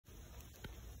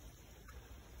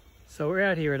So we're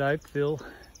out here at Oakville,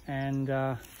 and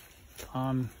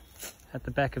I'm at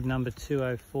the back of number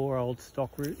 204 Old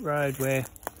Stock Route Road, where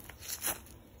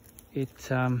there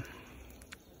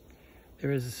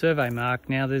is a survey mark.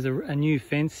 Now there's a new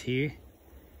fence here,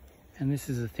 and this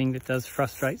is a thing that does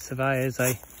frustrate surveyors.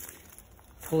 They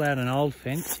pull out an old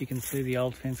fence. You can see the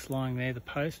old fence lying there, the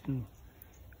post and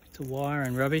bits of wire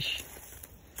and rubbish.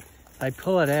 They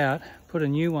pull it out, put a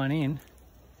new one in,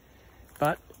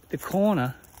 but the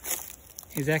corner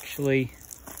is actually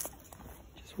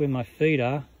just where my feet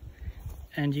are,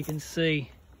 and you can see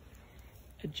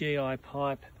a GI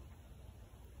pipe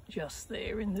just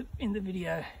there in the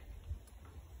video.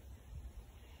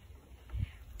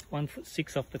 It's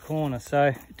 1'6" off the corner, so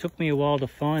it took me a while to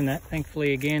find that.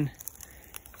 Thankfully, again,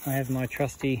 I have my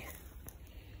trusty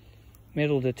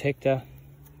metal detector,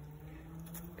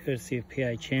 courtesy of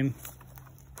PHM,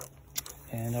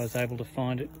 and I was able to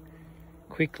find it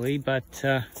quickly. But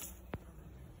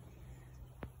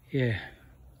yeah,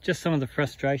 just some of the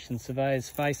frustration surveyors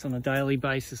face on a daily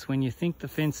basis when you think the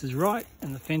fence is right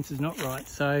and the fence is not right.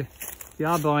 So if you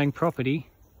are buying property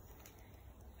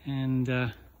and you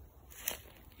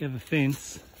have a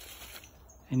fence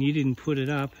and you didn't put it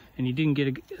up and you didn't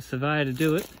get a surveyor to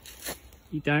do it,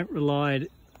 you don't rely it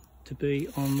to be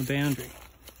on the boundary.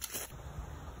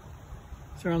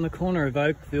 So we're on the corner of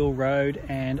Oakville Road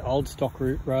and Old Stock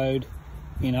Route Road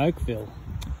in Oakville.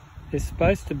 There's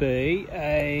supposed to be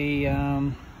a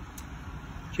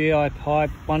GI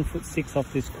pipe 1'6"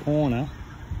 off this corner.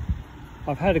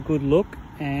 I've had a good look,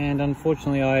 and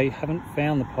unfortunately I haven't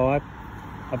found the pipe.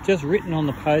 I've just written on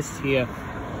the post here,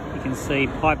 you can see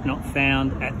pipe not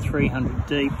found at 300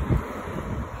 deep.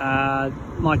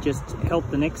 Might just help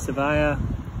the next surveyor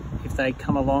if they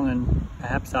come along and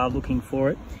perhaps are looking for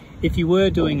it. If you were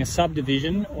doing a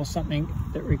subdivision or something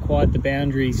that required the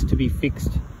boundaries to be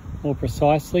fixed more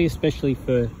precisely, especially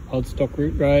for Old Stock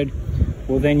Route Road,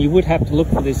 well then you would have to look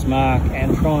for this mark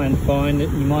and try and find it.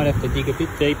 You might have to dig a bit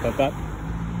deeper, but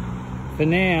for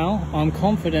now I'm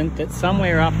confident that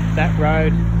somewhere up that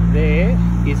road there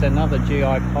is another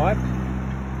GI pipe,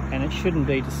 and it shouldn't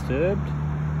be disturbed,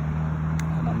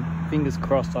 and I'm fingers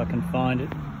crossed I can find it.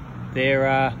 There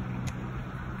are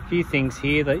a few things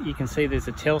here that you can see. There's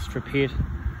a Telstra pit,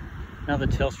 another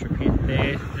Telstra pit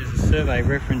there, there's a survey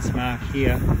reference mark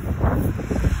here,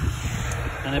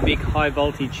 and a big high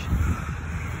voltage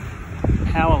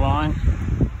power line,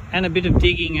 and a bit of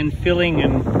digging and filling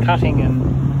and cutting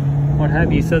and what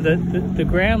have you. So the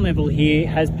ground level here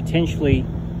has potentially,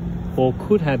 or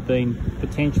could have been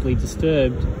potentially,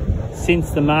 disturbed since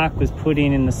the mark was put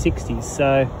in the 60s.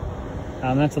 So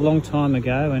that's a long time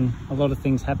ago, and a lot of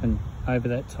things happened over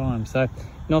that time. So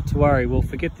not to worry, we'll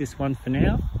forget this one for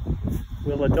now.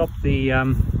 We'll adopt the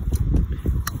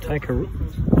take a reading.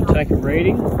 Take a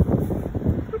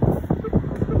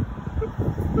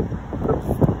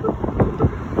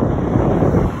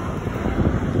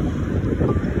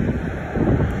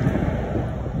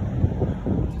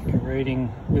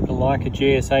reading with the Leica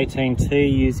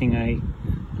GS18T using a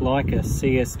Leica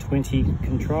CS20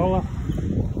 controller.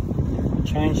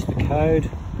 Change the code.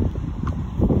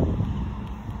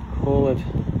 Call it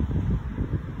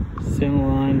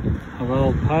centerline of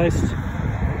old post,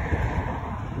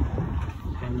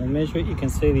 and we'll measure it. You can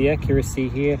see the accuracy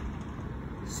here,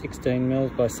 16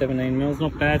 mils by 17 mils,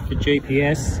 not bad for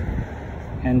GPS,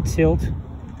 and tilt.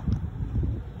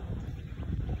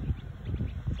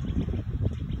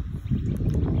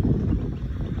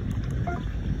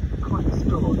 Quite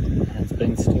stored. It's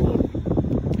been stored.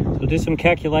 So we'll do some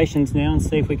calculations now and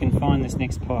see if we can find this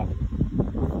next pipe.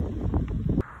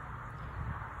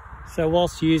 So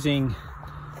whilst using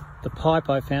the pipe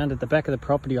I found at the back of the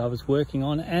property I was working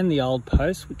on and the old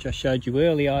post, which I showed you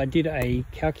earlier, I did a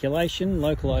calculation,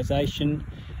 localization,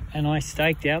 and I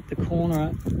staked out the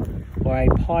corner, or a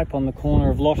pipe on the corner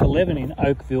of lot 11 in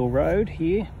Oakville Road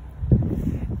here.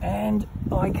 And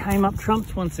I came up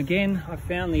trumps once again. I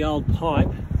found the old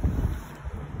pipe.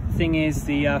 The thing is,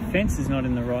 the fence is not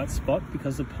in the right spot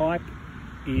because the pipe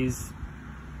is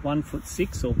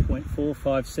 1'6" or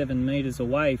 0.457 meters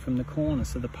away from the corner,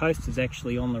 so the post is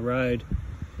actually on the road,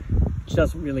 which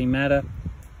doesn't really matter.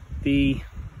 The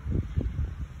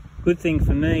good thing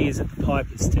for me is that the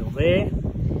pipe is still there.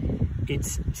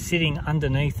 It's sitting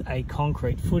underneath a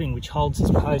concrete footing which holds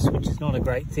this post, which is not a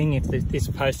great thing. If this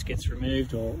post gets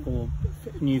removed or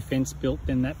a new fence built,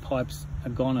 then that pipe's a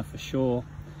goner for sure.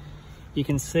 You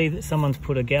can see that someone's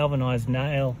put a galvanized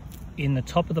nail in the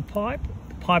top of the pipe.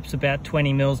 Pipe's about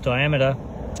 20 mils diameter,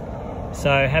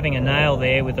 so having a nail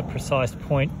there with a precise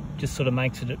point just sort of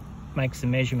makes the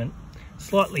measurement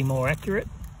slightly more accurate.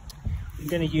 I'm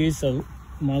going to use a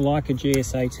my Leica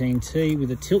GS18T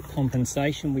with a tilt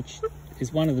compensation, which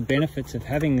is one of the benefits of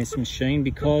having this machine,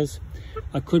 because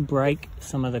I could break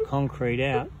some of the concrete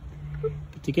out.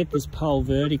 But to get this pole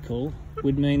vertical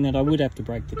would mean that I would have to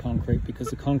break the concrete because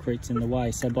the concrete's in the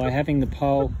way. So by having the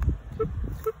pole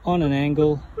on an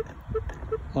angle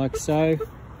like so,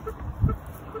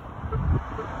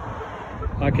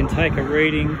 I can take a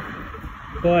reading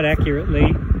quite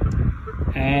accurately,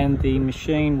 and the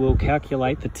machine will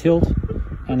calculate the tilt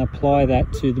and apply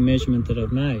that to the measurement that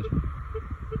I've made.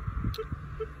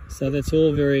 So that's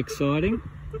all very exciting,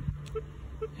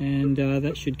 and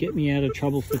that should get me out of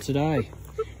trouble for today.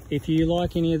 If you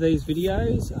like any of these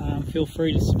videos, feel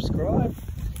free to subscribe,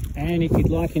 and if you'd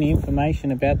like any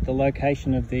information about the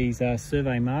location of these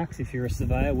survey marks, if you're a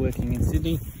surveyor working in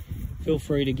Sydney, feel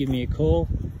free to give me a call,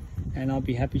 and I'll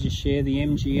be happy to share the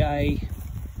MGA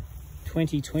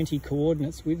 2020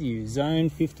 coordinates with you. Zone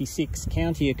 56,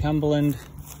 County of Cumberland,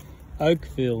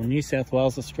 Oakville, New South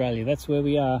Wales, Australia. That's where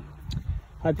we are.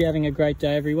 Hope you're having a great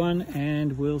day, everyone,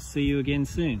 and we'll see you again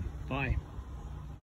soon. Bye.